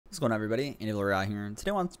What's going on, everybody? 𝗕𝗢𝗘𝗥 here, and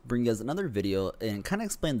today I want to bring you guys another video and kind of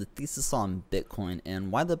explain the thesis on Bitcoin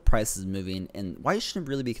and why the price is moving and why you shouldn't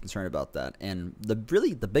really be concerned about that, and the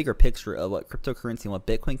bigger picture of what cryptocurrency and what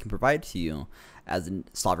Bitcoin can provide to you as a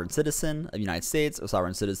sovereign citizen of the United States, a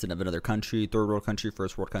sovereign citizen of another country, third world country,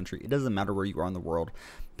 first world country. It doesn't matter where you are in the world.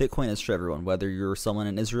 Bitcoin is for everyone, whether you're someone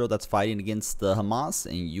in Israel that's fighting against the Hamas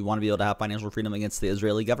and you want to be able to have financial freedom against the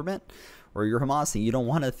Israeli government, or you're Hamas and you don't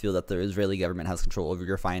want to feel that the Israeli government has control over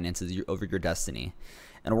your finances, over your destiny.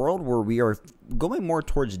 In a world where we are going more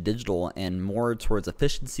towards digital and more towards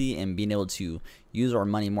efficiency and being able to use our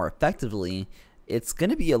money more effectively, it's going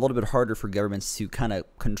to be a little bit harder for governments to kind of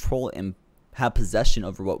control and have possession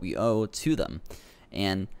over what we owe to them.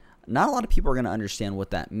 And not a lot of people are going to understand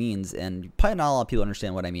what that means, and probably not a lot of people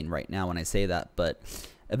understand what I mean right now when I say that, but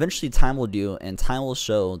eventually time will do, and time will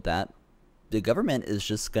show that the government is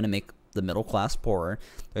just going to make the middle class poorer.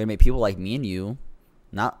 They're going to make people like me and you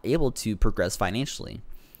not able to progress financially.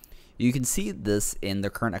 You can see this in the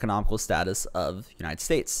current economical status of the United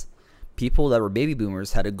States. People that were baby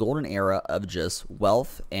boomers had a golden era of just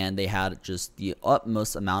wealth, and they had just the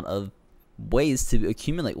utmost amount of ways to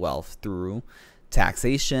accumulate wealth through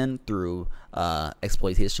taxation, through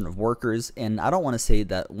exploitation of workers. And I don't want to say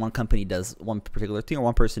that one company does one particular thing or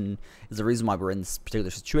one person is the reason why we're in this particular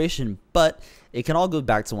situation, but it can all go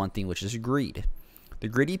back to one thing, which is greed. The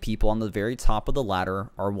greedy people on the very top of the ladder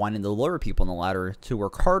are wanting the lower people on the ladder to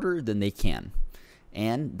work harder than they can.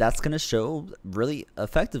 And that's going to show really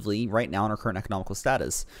effectively right now in our current economical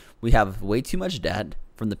status. We have way too much debt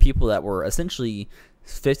from the people that were essentially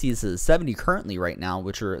 50 to 70 currently right now,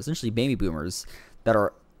 which are essentially baby boomers that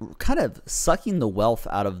are kind of sucking the wealth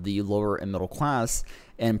out of the lower and middle class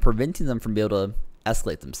and preventing them from being able to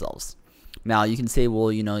escalate themselves. Now you can say,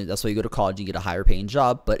 well, you know, that's why you go to college, you get a higher paying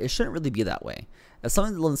job, but it shouldn't really be that way. As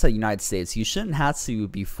someone that lives inside the United States, you shouldn't have to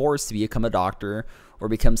be forced to become a doctor or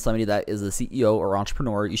become somebody that is a CEO or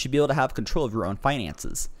entrepreneur. You should be able to have control of your own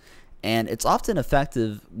finances. And it's often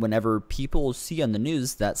effective whenever people see on the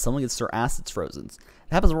news that someone gets their assets frozen. It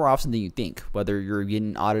happens more often than you think, whether you're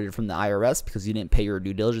getting audited from the IRS because you didn't pay your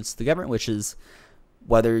due diligence to the government, which is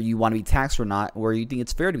whether you want to be taxed or not, or you think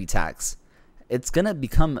it's fair to be taxed. It's going to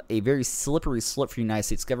become a very slippery slope for the United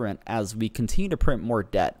States government as we continue to print more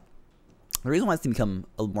debt. The reason why it's going to become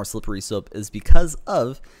a more slippery slope is because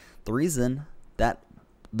of the reason that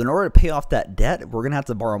in order to pay off that debt, we're going to have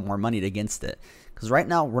to borrow more money against it. Because right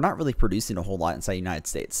now, we're not really producing a whole lot inside the United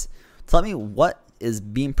States. Tell me what is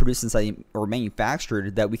being produced inside or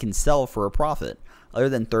manufactured that we can sell for a profit, other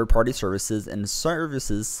than third-party services and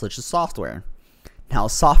services such as software. Now,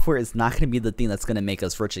 software is not going to be the thing that's going to make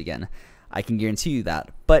us rich again. I can guarantee you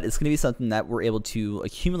that. But it's going to be something that we're able to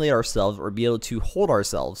accumulate ourselves or be able to hold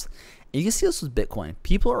ourselves. And you can see this with Bitcoin.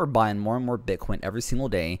 People are buying more and more Bitcoin every single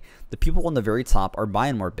day. The people on the very top are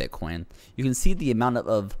buying more Bitcoin. You can see the amount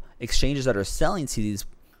of exchanges that are selling to these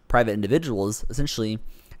private individuals essentially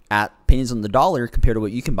at pennies on the dollar compared to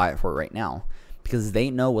what you can buy it for right now, because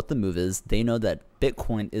they know what the move is. They know that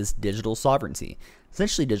Bitcoin is digital sovereignty,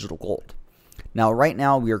 essentially digital gold. Now, right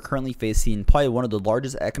now, we are currently facing probably one of the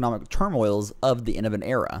largest economic turmoils of the end of an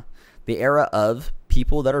era. The era of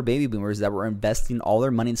people that are baby boomers that were investing all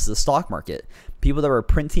their money into the stock market. People that were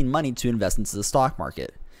printing money to invest into the stock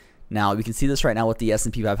market. Now, we can see this right now with the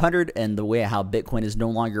S&P 500 and the way how Bitcoin is no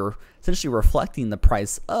longer essentially reflecting the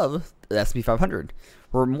price of the S&P 500.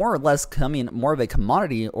 We're more or less becoming more of a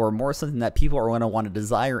commodity or more something that people are going to want to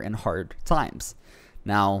desire in hard times.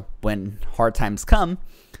 Now, when hard times come,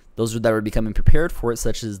 those that are becoming prepared for it,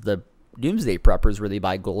 such as the doomsday preppers where they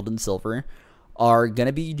buy gold and silver, are going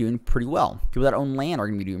to be doing pretty well. People that own land are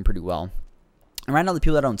going to be doing pretty well. And right now, the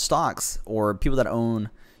people that own stocks or people that own,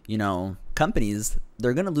 you know, companies,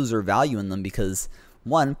 they're going to lose their value in them because,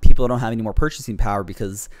 one, people don't have any more purchasing power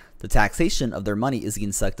because the taxation of their money is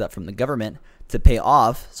getting sucked up from the government to pay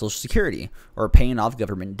off Social Security or paying off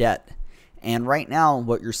government debt. And right now,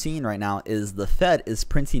 what you're seeing right now is the Fed is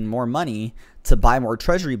printing more money to buy more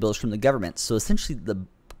treasury bills from the government. So essentially, the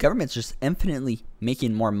government's just infinitely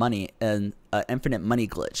making more money and infinite money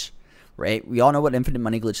glitch, right? We all know what infinite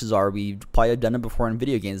money glitches are. We've probably done it before in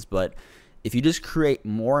video games, but if you just create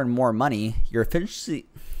more and more money, you're essentially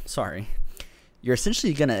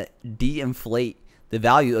going to de-inflate the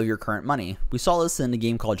value of your current money. We saw this in a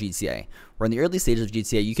game called GTA, where in the early stages of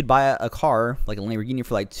GTA, you could buy a car like a Lamborghini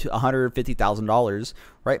for like $150,000,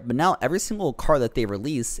 right? But now every single car that they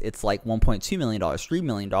release, it's like $1.2 million, $3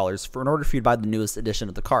 million in order for you to buy the newest edition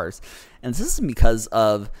of the cars. And this isn't because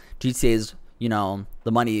of GTA's, you know,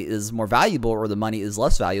 the money is more valuable or the money is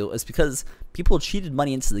less valuable. It's because people cheated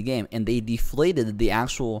money into the game and they deflated the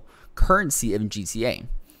actual currency of GTA.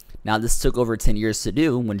 Now this took over 10 years to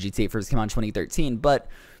do when GTA first came out in 2013, but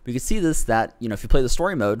we can see this, that, you know, if you play the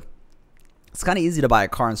story mode, it's kind of easy to buy a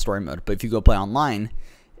car in story mode, but if you go play online,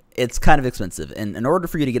 it's kind of expensive. And in order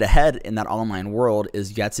for you to get ahead in that online world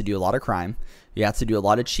is you have to do a lot of crime, you have to do a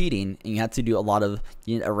lot of cheating, and you have to do a lot of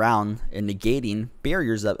around and negating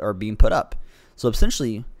barriers that are being put up. So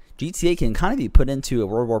essentially, GTA can kind of be put into a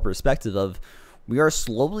World War perspective of we are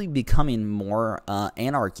slowly becoming more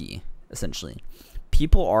anarchy, essentially.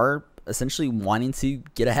 People are essentially wanting to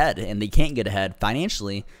get ahead, and they can't get ahead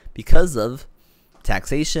financially because of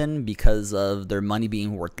taxation, because of their money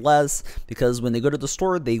being worth less, because when they go to the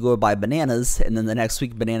store, they go buy bananas, and then the next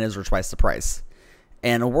week bananas are twice the price.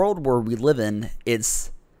 And a world where we live in,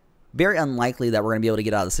 it's very unlikely that we're going to be able to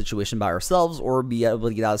get out of the situation by ourselves, or be able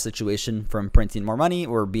to get out of the situation from printing more money,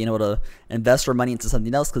 or being able to invest our money into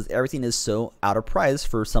something else, because everything is so out of price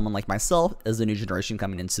for someone like myself as a new generation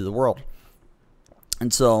coming into the world.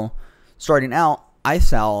 And so starting out, I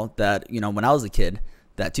saw that, you know, when I was a kid,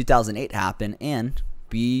 that 2008 happened, and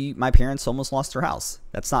my parents almost lost their house.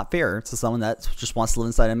 That's not fair to someone that just wants to live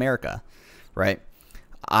inside America, right?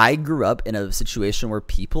 I grew up in a situation where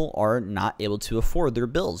people are not able to afford their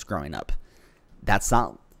bills growing up. That's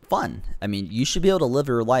not fun. I mean, you should be able to live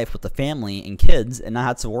your life with a family and kids and not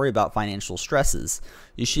have to worry about financial stresses.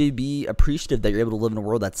 You should be appreciative that you're able to live in a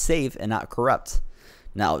world that's safe and not corrupt.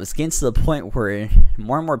 Now, it's getting to the point where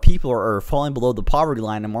more and more people are falling below the poverty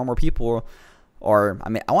line, and more people are, I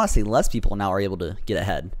mean, I want to say less people now are able to get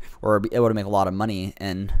ahead or be able to make a lot of money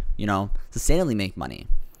and, you know, sustainably make money.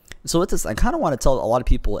 So with this, I kind of want to tell a lot of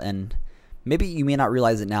people, and maybe you may not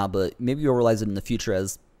realize it now, but maybe you'll realize it in the future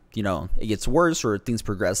as, you know, it gets worse or things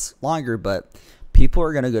progress longer, but people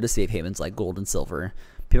are going to go to safe havens like gold and silver.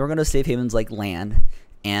 People are going to safe havens like land.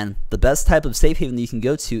 And the best type of safe haven that you can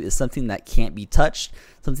go to is something that can't be touched,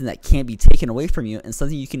 something that can't be taken away from you, and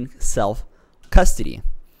something you can self-custody,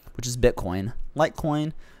 which is Bitcoin,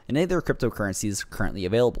 Litecoin, and any other cryptocurrencies currently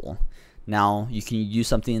available. Now, you can use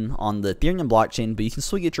something on the Ethereum blockchain, but you can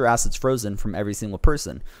still get your assets frozen from every single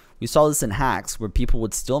person. We saw this in hacks where people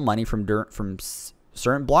would steal money from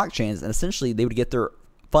certain blockchains, and essentially they would get their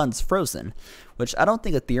funds frozen, which I don't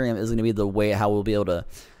think Ethereum is going to be the way how we'll be able to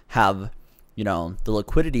have, you know, the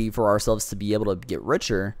liquidity for ourselves to be able to get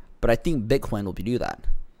richer, but I think Bitcoin will do that.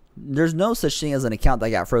 There's no such thing as an account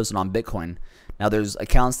that got frozen on Bitcoin. Now, there's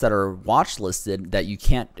accounts that are watch listed that you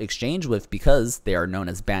can't exchange with because they are known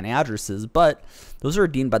as banned addresses, but those are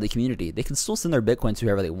deemed by the community. They can still send their Bitcoin to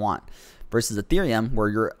whoever they want, versus Ethereum, where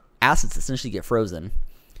your assets essentially get frozen.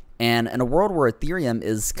 And in a world where Ethereum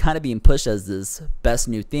is kind of being pushed as this best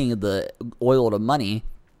new thing, the oil to money,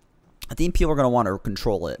 I think people are going to want to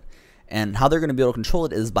control it. And how they're going to be able to control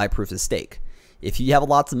it is by proof of stake. If you have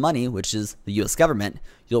lots of money, which is the US government,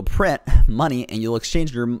 you'll print money and you'll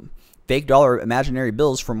exchange your fake dollar imaginary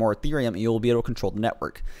bills for more Ethereum, and you'll be able to control the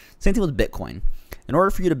network. Same thing with Bitcoin. In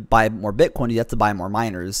order for you to buy more Bitcoin, you have to buy more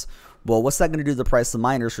miners. Well, what's that going to do to the price of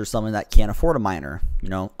miners for someone that can't afford a miner? You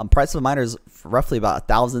know, a price of a miner is roughly about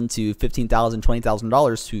 $1,000 to $15,000,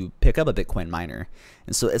 $20,000 to pick up a Bitcoin miner.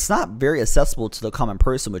 And so it's not very accessible to the common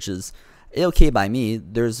person, which is okay by me.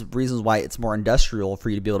 There's reasons why it's more industrial for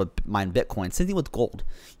you to be able to mine Bitcoin. Same thing with gold.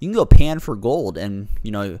 You can go pan for gold, and,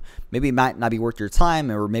 you know, maybe it might not be worth your time,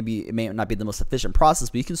 or maybe it may not be the most efficient process,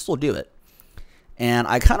 but you can still do it. And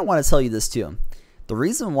I kind of want to tell you this too. The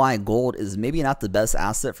reason why gold is maybe not the best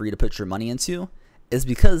asset for you to put your money into is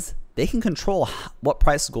because they can control what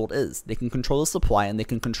price gold is. They can control the supply, and they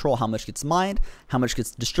can control how much gets mined, how much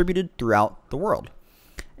gets distributed throughout the world.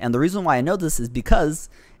 And the reason why I know this is because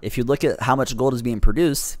if you look at how much gold is being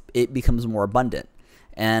produced, it becomes more abundant.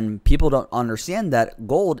 And people don't understand that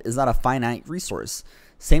gold is not a finite resource.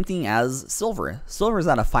 Same thing as silver. Silver is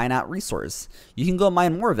not a finite resource. You can go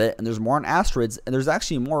mine more of it, and there's more on asteroids, and there's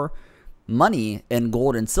actually more money in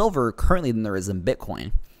gold and silver currently than there is in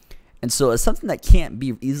Bitcoin. And so it's something that can't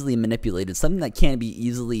be easily manipulated, something that can't be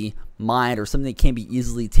easily mined, or something that can't be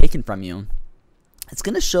easily taken from you. It's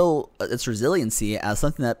going to show its resiliency as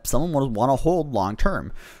something that someone would want to hold long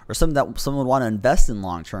term, or something that someone would want to invest in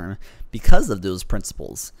long term because of those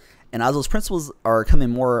principles. And as those principles are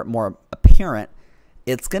becoming more apparent,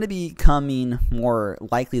 it's going to be becoming more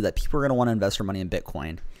likely that people are going to want to invest their money in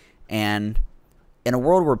Bitcoin. And in a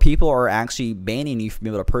world where people are actually banning you from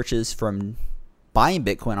being able to purchase from buying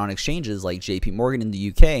Bitcoin on exchanges like JP Morgan in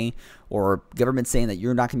the UK, or government saying that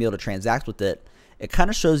you're not going to be able to transact with it, it kind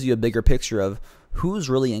of shows you a bigger picture of who's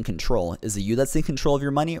really in control. Is it you that's in control of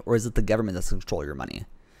your money, or is it the government that's in control of your money?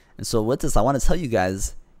 And so with this, I want to tell you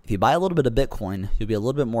guys, if you buy a little bit of Bitcoin, you'll be a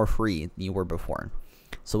little bit more free than you were before.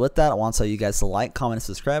 So with that, I want to tell you guys to like, comment, and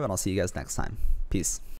subscribe, and I'll see you guys next time. Peace.